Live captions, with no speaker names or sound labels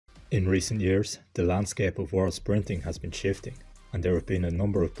In recent years, the landscape of world sprinting has been shifting, and there have been a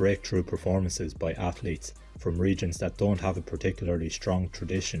number of breakthrough performances by athletes from regions that don't have a particularly strong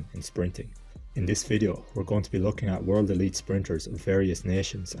tradition in sprinting. In this video, we're going to be looking at world elite sprinters of various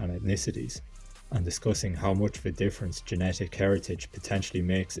nations and ethnicities, and discussing how much of a difference genetic heritage potentially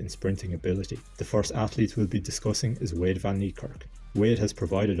makes in sprinting ability. The first athlete we'll be discussing is Wayde Van Niekerk. Wayde has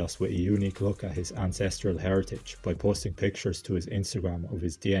provided us with a unique look at his ancestral heritage by posting pictures to his Instagram of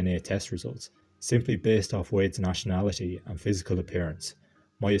his DNA test results. Simply based off Wayde's nationality and physical appearance,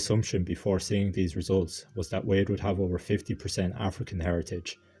 my assumption before seeing these results was that Wayde would have over 50% African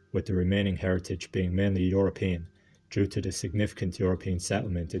heritage, with the remaining heritage being mainly European due to the significant European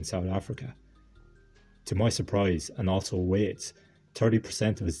settlement in South Africa. To my surprise, and also Wayde's,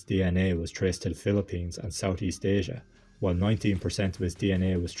 30% of his DNA was traced to the Philippines and Southeast Asia, while 19% of his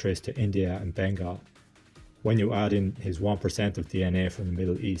DNA was traced to India and Bengal. When you add in his 1% of DNA from the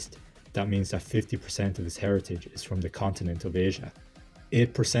Middle East, that means that 50% of his heritage is from the continent of Asia.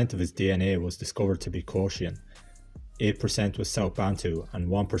 8% of his DNA was discovered to be Caucasian, 8% was South Bantu, and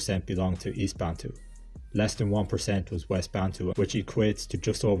 1% belonged to East Bantu. Less than 1% was West Bantu, which equates to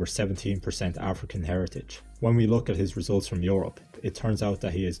just over 17% African heritage. When we look at his results from Europe, it turns out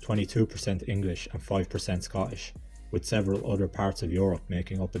that he is 22% English and 5% Scottish, with several other parts of Europe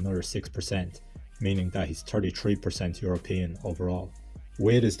making up another 6%, meaning that he's 33% European overall.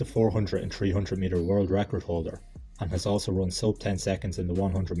 Wayde is the 400 and 300 meter world record holder, and has also run sub 10 seconds in the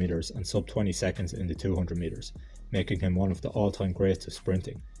 100 meters and sub 20 seconds in the 200 meters, making him one of the all-time greats of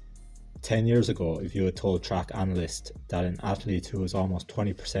sprinting. 10 years ago, if you had told track analysts that an athlete who was almost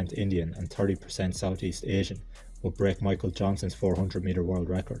 20% Indian and 30% Southeast Asian would break Michael Johnson's 400 meter world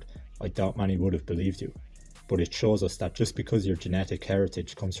record, I doubt many would have believed you. But it shows us that just because your genetic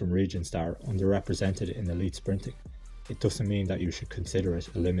heritage comes from regions that are underrepresented in elite sprinting, it doesn't mean that you should consider it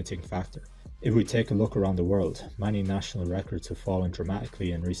a limiting factor. If we take a look around the world, many national records have fallen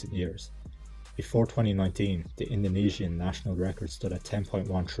dramatically in recent years. Before 2019, the Indonesian national record stood at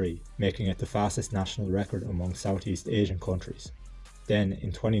 10.13, making it the fastest national record among Southeast Asian countries. Then,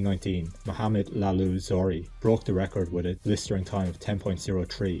 in 2019, Mohamed Lalu Zori broke the record with a blistering time of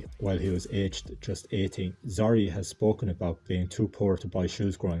 10.03 while he was aged just 18. Zori has spoken about being too poor to buy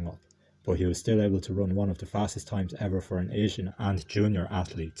shoes growing up, but he was still able to run one of the fastest times ever for an Asian and junior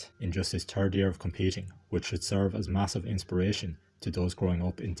athlete in just his third year of competing, which should serve as massive inspiration to those growing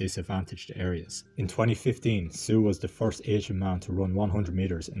up in disadvantaged areas. In 2015, Su was the first Asian man to run 100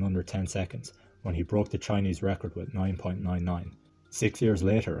 meters in under 10 seconds when he broke the Chinese record with 9.99. 6 years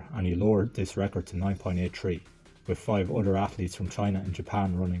later, and he lowered this record to 9.83, with 5 other athletes from China and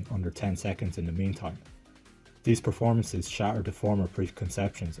Japan running under 10 seconds in the meantime. These performances shattered the former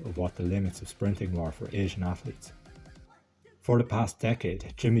preconceptions of what the limits of sprinting were for Asian athletes. For the past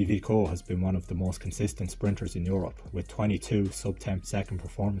decade, Jimmy Vico has been one of the most consistent sprinters in Europe, with 22 sub-10 second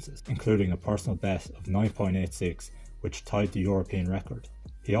performances, including a personal best of 9.86, which tied the European record.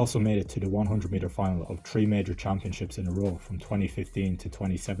 He also made it to the 100 meter final of 3 major championships in a row from 2015 to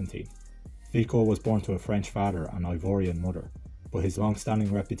 2017. Vico was born to a French father and Ivorian mother, but his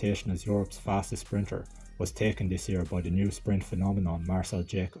long-standing reputation as Europe's fastest sprinter was taken this year by the new sprint phenomenon Marcel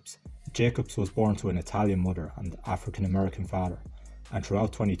Jacobs. Jacobs was born to an Italian mother and African-American father, and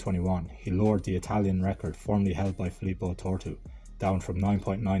throughout 2021 he lowered the Italian record formerly held by Filippo Tortu, down from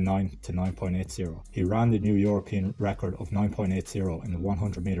 9.99 to 9.80. He ran the new European record of 9.80 in the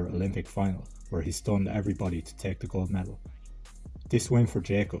 100 meter Olympic final, where he stunned everybody to take the gold medal. This win for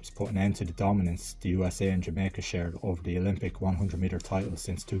Jacobs put an end to the dominance the USA and Jamaica shared over the Olympic 100 meter title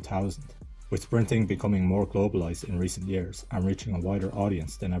since 2000. With sprinting becoming more globalised in recent years and reaching a wider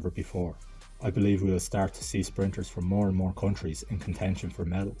audience than ever before, I believe we will start to see sprinters from more and more countries in contention for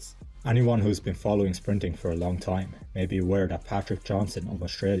medals. Anyone who's been following sprinting for a long time may be aware that Patrick Johnson of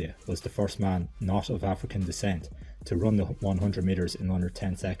Australia was the first man not of African descent to run the 100 metres in under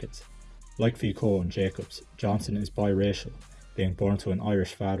 10 seconds. Like Vico and Jacobs, Johnson is biracial, being born to an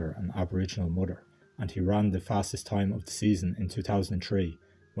Irish father and Aboriginal mother, and he ran the fastest time of the season in 2003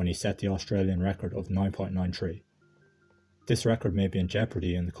 when he set the Australian record of 9.93. This record may be in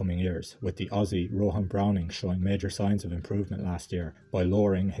jeopardy in the coming years, with the Aussie Rohan Browning showing major signs of improvement last year by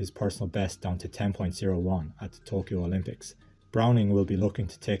lowering his personal best down to 10.01 at the Tokyo Olympics. Browning will be looking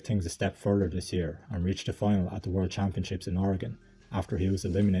to take things a step further this year and reach the final at the World Championships in Oregon after he was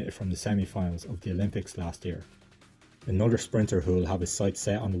eliminated from the semi-finals of the Olympics last year. Another sprinter who will have his sights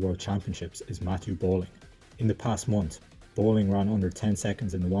set on the World Championships is Matthew Bowling. In the past month, Bowling ran under 10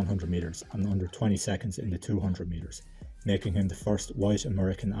 seconds in the 100 meters and under 20 seconds in the 200 meters, making him the first white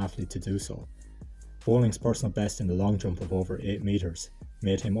American athlete to do so. Bowling's personal best in the long jump of over 8 meters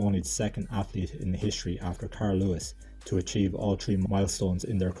made him only the second athlete in history after Carl Lewis to achieve all 3 milestones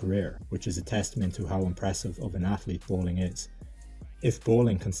in their career, which is a testament to how impressive of an athlete bowling is. If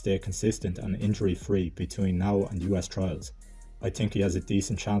bowling can stay consistent and injury-free between now and US trials, I think he has a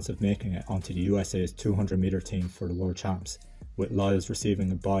decent chance of making it onto the USA's 200 metre team for the World Champs, with Lyles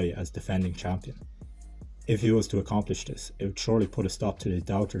receiving a bye as defending champion. If he was to accomplish this, it would surely put a stop to the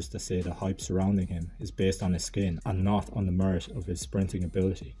doubters that say the hype surrounding him is based on his skin and not on the merit of his sprinting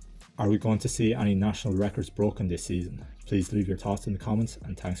ability. Are we going to see any national records broken this season? Please leave your thoughts in the comments,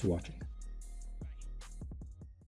 and thanks for watching.